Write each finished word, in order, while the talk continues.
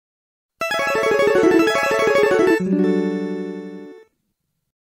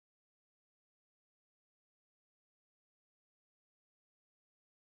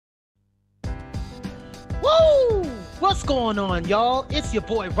What's going on, y'all? It's your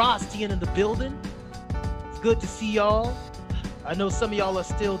boy Ras Tien in the building. It's good to see y'all. I know some of y'all are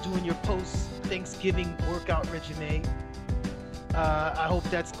still doing your post-Thanksgiving workout regimen. I hope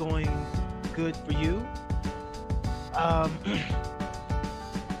that's going good for you. I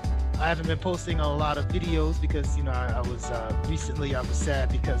haven't been posting a lot of videos because, you know, I was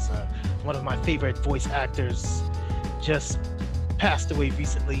sad because one of my favorite voice actors just passed away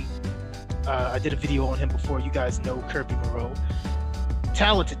recently. I did a video on him before. You guys know Kirby Moreau.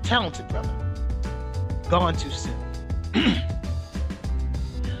 Talented brother. Gone too soon.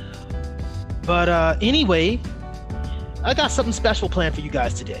 But anyway, I got something special planned for you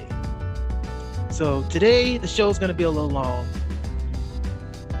guys today. So today the show's gonna be a little long.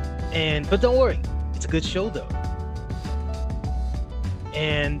 But don't worry, it's a good show though.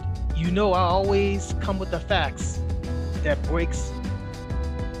 And you know I always come with the facts that breaks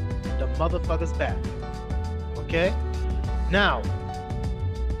the motherfucker's back. Okay? Now,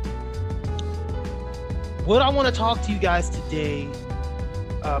 what I want to talk to you guys today,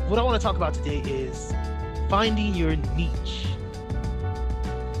 what I want to talk about today is finding your niche.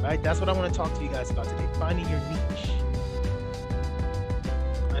 Right? That's what I want to talk to you guys about today. Finding your niche.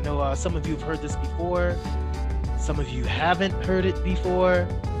 I know some of you have heard this before. Some of you haven't heard it before.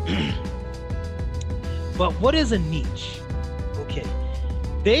 But what is a niche? Okay.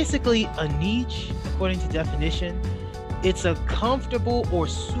 Basically, a niche, according to definition, it's a comfortable or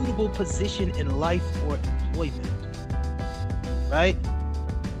suitable position in life or employment. Right?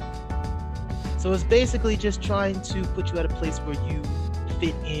 So it's basically just trying to put you at a place where you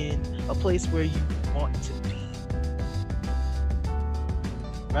fit in, a place where you want to be.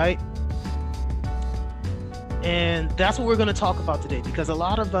 Right? And that's what we're going to talk about today, because a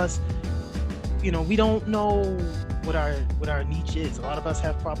lot of us, you know, we don't know what our niche is. A lot of us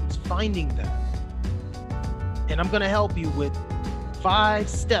have problems finding that. And I'm going to help you with 5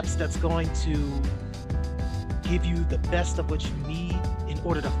 steps that's going to give you the best of what you need in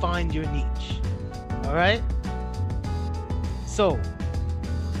order to find your niche. All right? So,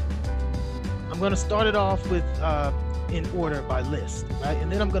 I'm going to start it off with in order by list, right?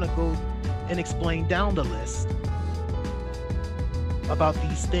 And then I'm going to go and explain down the list about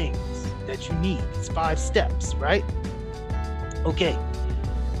these things that you need. It's 5 steps, right? Okay.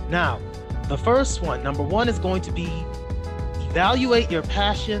 Now, the first one, number 1, is going to be evaluate your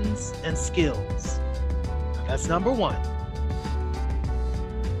passions and skills. That's number 1.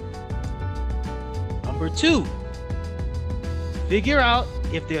 Number 2, figure out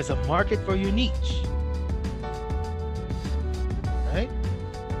if there's a market for your niche. Right?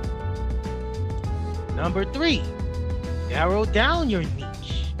 Number 3, narrow down your niche.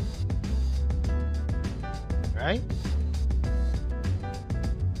 Right?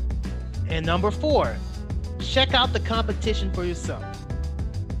 And number 4, check out the competition for yourself.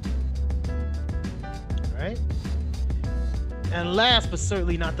 Right? And last but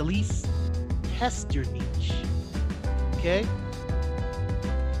certainly not the least, test your niche. Okay?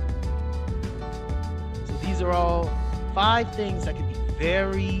 So these are all 5 things that can be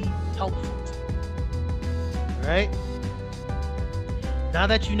very helpful to you. Right? Now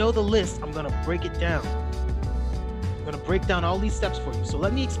that you know the list, I'm going to break it down. I'm going to break down all these steps for you. So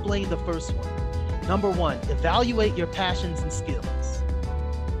let me explain the first one. Number 1, evaluate your passions and skills.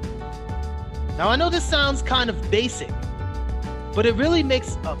 Now I know this sounds kind of basic, but it really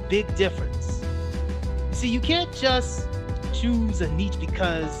makes a big difference. See, you can't just choose a niche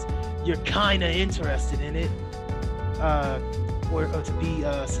because you're kind of interested in it or to be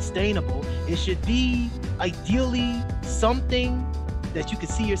sustainable. It should be ideally something that you can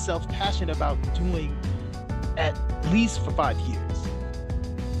see yourself passionate about doing at least for 5 years.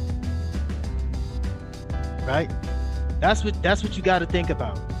 Right? That's what you got to think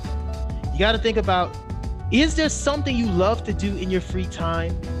about. You got to think about, is there something you love to do in your free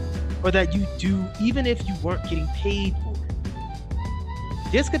time, or that you do even if you weren't getting paid for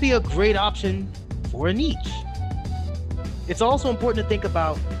it? This could be a great option for a niche. It's also important to think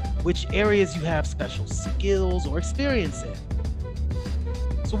about which areas you have special skills or experience in.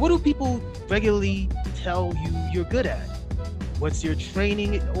 So what do people regularly tell you you're good at? What's your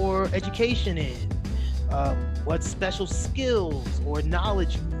training or education in? What special skills or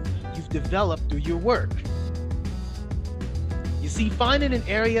knowledge you've developed through your work? You see, finding an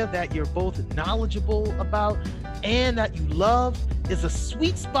area that you're both knowledgeable about and that you love is a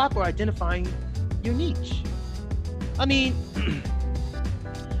sweet spot for identifying your niche. I mean,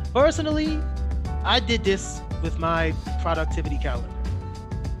 personally, I did this with my productivity calendar.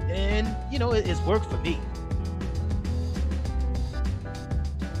 And, you know, it's worked for me.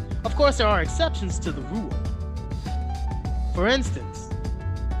 Of course, there are exceptions to the rule. For instance,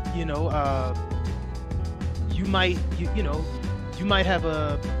 you know, you might have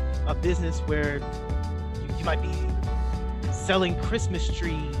a business where you might be selling Christmas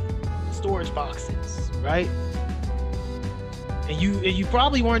tree storage boxes, right? And you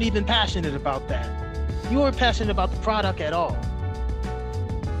probably weren't even passionate about that. You weren't passionate about the product at all.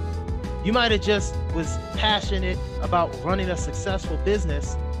 You might have just was passionate about running a successful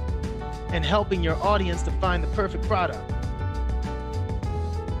business and helping your audience to find the perfect product.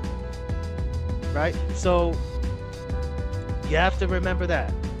 Right? So you have to remember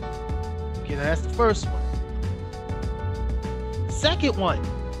that. Okay, that's the first one. Second one,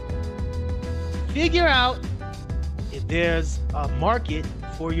 figure out if there's a market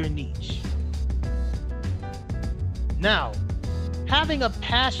for your niche. Now, having a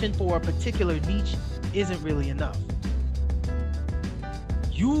passion for a particular niche isn't really enough.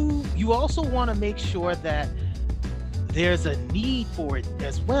 You also want to make sure that there's a need for it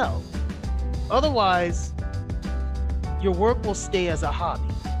as well. Otherwise, your work will stay as a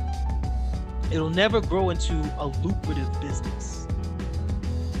hobby. It'll never grow into a lucrative business.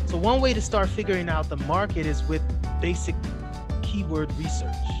 So one way to start figuring out the market is with basic keyword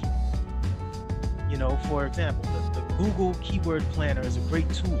research. You know, for example, the Google Keyword Planner is a great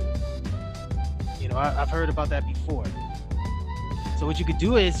tool. You know, I've heard about that before. So what you could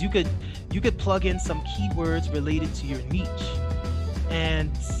do is you could plug in some keywords related to your niche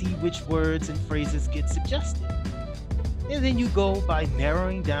and see which words and phrases get suggested. And then you go by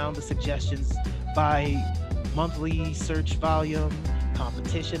narrowing down the suggestions by monthly search volume,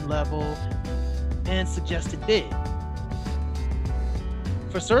 competition level, and suggested bid.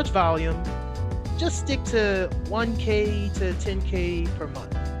 For search volume, just stick to 1K to 10K per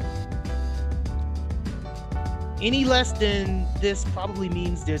month. Any less than this probably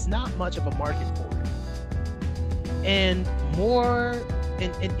means there's not much of a market for it. And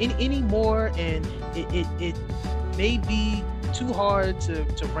any more, and it may be too hard to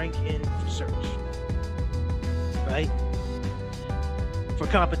rank in for search, right? For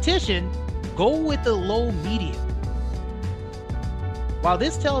competition, go with the low medium. While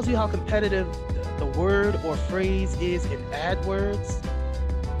this tells you how competitive the word or phrase is in AdWords,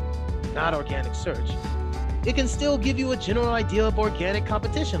 not organic search, it can still give you a general idea of organic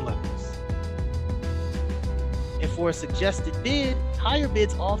competition levels. And for a suggested bid, higher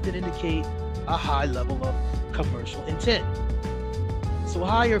bids often indicate a high level of commercial intent. So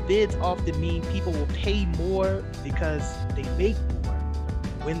higher bids often mean people will pay more because they make more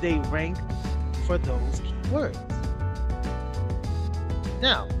when they rank for those keywords.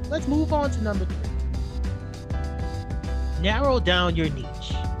 Now, let's move on to number 3. Narrow down your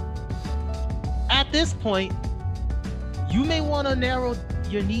niche. At this point, you may want to narrow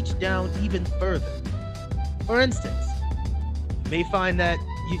your niche down even further. For instance, you may find that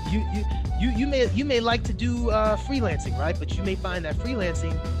you may like to do freelancing, right? But you may find that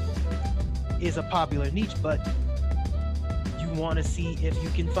freelancing is a popular niche, but you want to see if you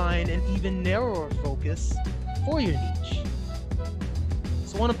can find an even narrower focus for your niche.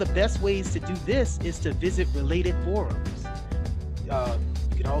 So one of the best ways to do this is to visit related forums.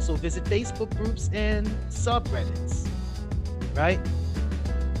 You can also visit Facebook groups and subreddits, right?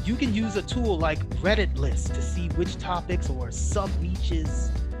 You can use a tool like Reddit lists to see which topics or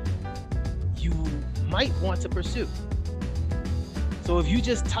sub-niches you might want to pursue. So if you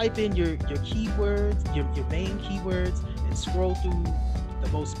just type in your keywords, your main keywords, and scroll through the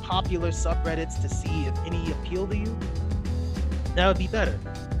most popular subreddits to see if any appeal to you, that would be better.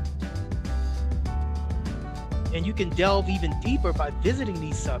 And you can delve even deeper by visiting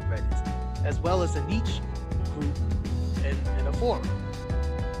these subreddits, as well as a niche group and a forum.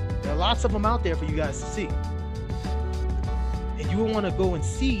 There are lots of them out there for you guys to see. And you will want to go and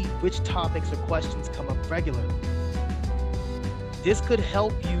see which topics or questions come up regularly. This could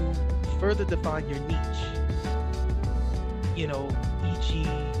help you further define your niche. You know, e.g.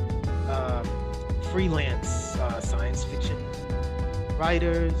 freelance science fiction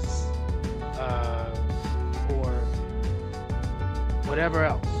writers, or whatever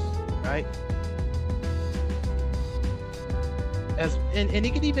else, right? And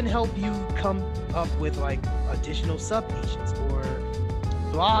it can even help you come up with like additional sub niches or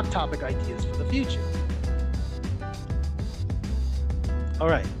blog topic ideas for the future. All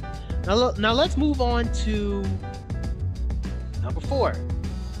right, now let's move on to number 4.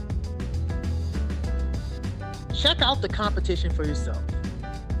 Check out the competition for yourself.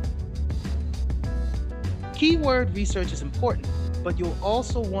 Keyword research is important, but you'll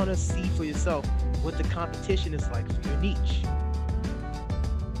also want to see for yourself what the competition is like for your niche.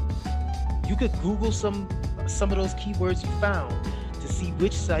 You could Google some some of those keywords you found to see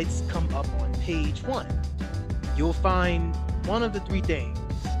which sites come up on page 1. You'll find one of the 3 things.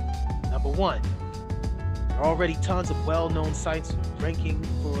 Number 1, there are already tons of well-known sites ranking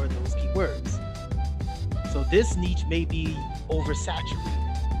for those keywords. So this niche may be oversaturated.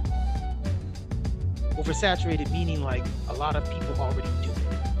 Oversaturated meaning like a lot of people already do it.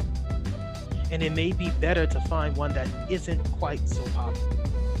 And it may be better to find one that isn't quite so popular.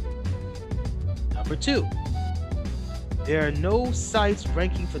 Number 2, there are no sites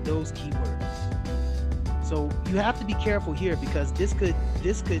ranking for those keywords. So you have to be careful here, because this could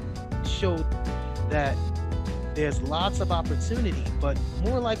show that there's lots of opportunity, but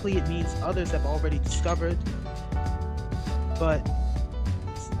more likely it means others have already discovered. But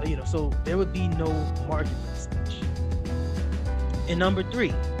so there would be no market for this niche. And number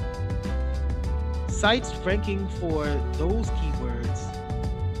 3, sites ranking for those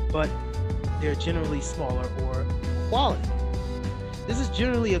keywords, but they're generally smaller or quality. This is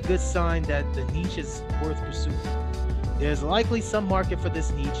generally a good sign that the niche is worth pursuing. There's likely some market for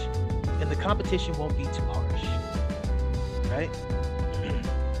this niche, and the competition won't be too harsh, right?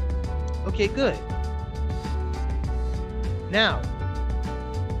 Okay, good. Now,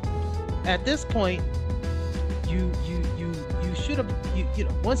 at this point, you should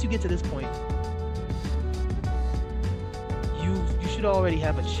have, once you get to this point, you should already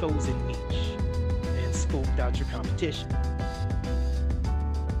have a chosen niche and scoped out your competition.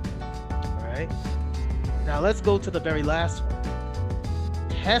 All right. Now let's go to the very last one.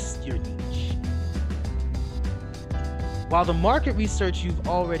 Test your niche. While the market research you've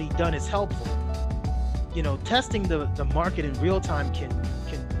already done is helpful, testing the market in real time can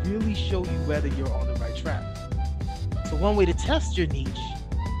really show you whether you're on the right track. So one way to test your niche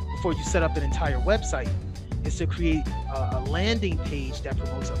before you set up an entire website is to create a landing page that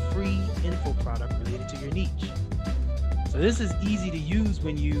promotes a free info product related to your niche. So this is easy to use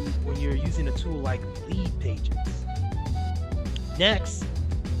when you're using a tool like Lead Pages. Next,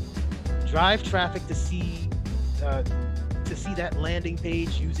 drive traffic to see that landing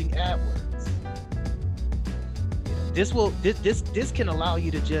page using AdWords. This can allow you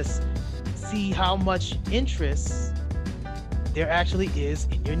to just see how much interest there actually is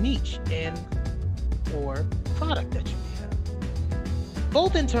in your niche and or product that you have,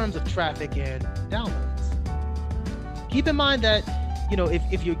 both in terms of traffic and downloads. Keep in mind that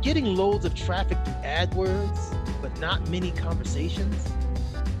if you're getting loads of traffic through AdWords but not many conversations,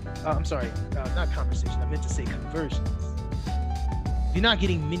 not conversations, I meant to say conversions. If you're not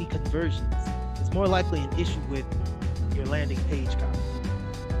getting many conversions, it's more likely an issue with your landing page copy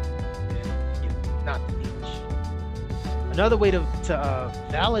and not the niche. Another way to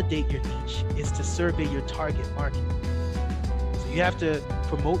validate your niche is to survey your target market. So you have to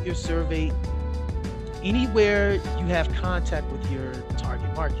promote your survey anywhere you have contact with your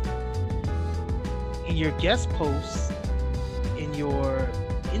target market. In your guest posts, in your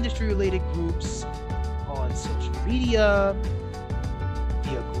industry-related groups, on social media,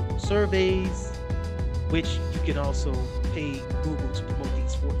 via Google surveys, which you can also pay Google to promote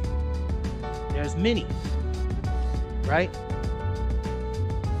these for you. There's many, right?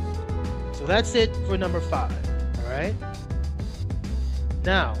 So that's it for number 5, all right?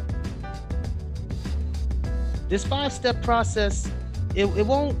 Now, this 5-step process, it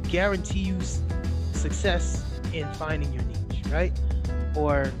won't guarantee you success in finding your niche, right?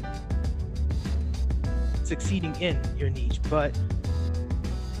 Or succeeding in your niche, but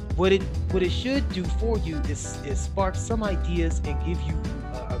what it should do for you is spark some ideas and give you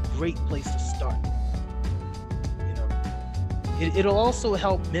a great place to start. It'll also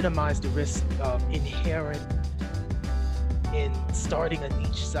help minimize the risk inherent in starting a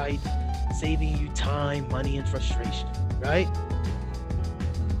niche site, saving you time, money, and frustration, right?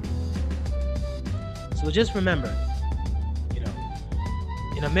 So just remember,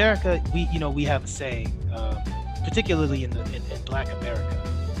 in America, we have a saying, particularly in Black America,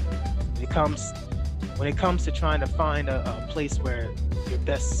 when it comes to trying to find a place where you're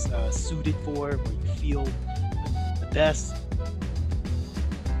best suited for, where you feel the best,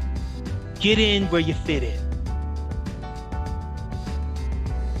 get in where you fit in.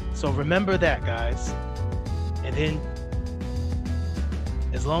 So remember that, guys. And then,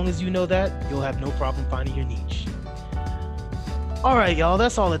 as long as you know that, you'll have no problem finding your niche. All right, y'all,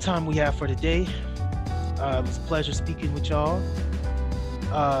 that's all the time we have for today. It was a pleasure speaking with y'all.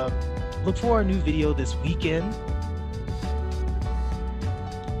 Look for a new video this weekend.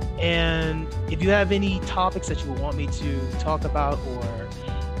 And if you have any topics that you would want me to talk about, or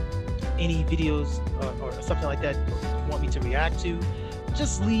any videos or something like that you want me to react to,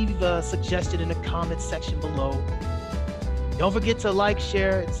 just leave a suggestion in the comment section below. Don't forget to like,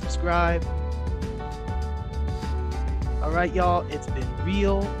 share, and subscribe. All right, y'all, it's been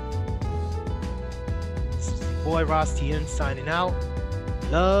real. This is your boy Ras Tien signing out.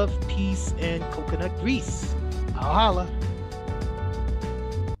 Love, peace, and coconut grease. I'll holla.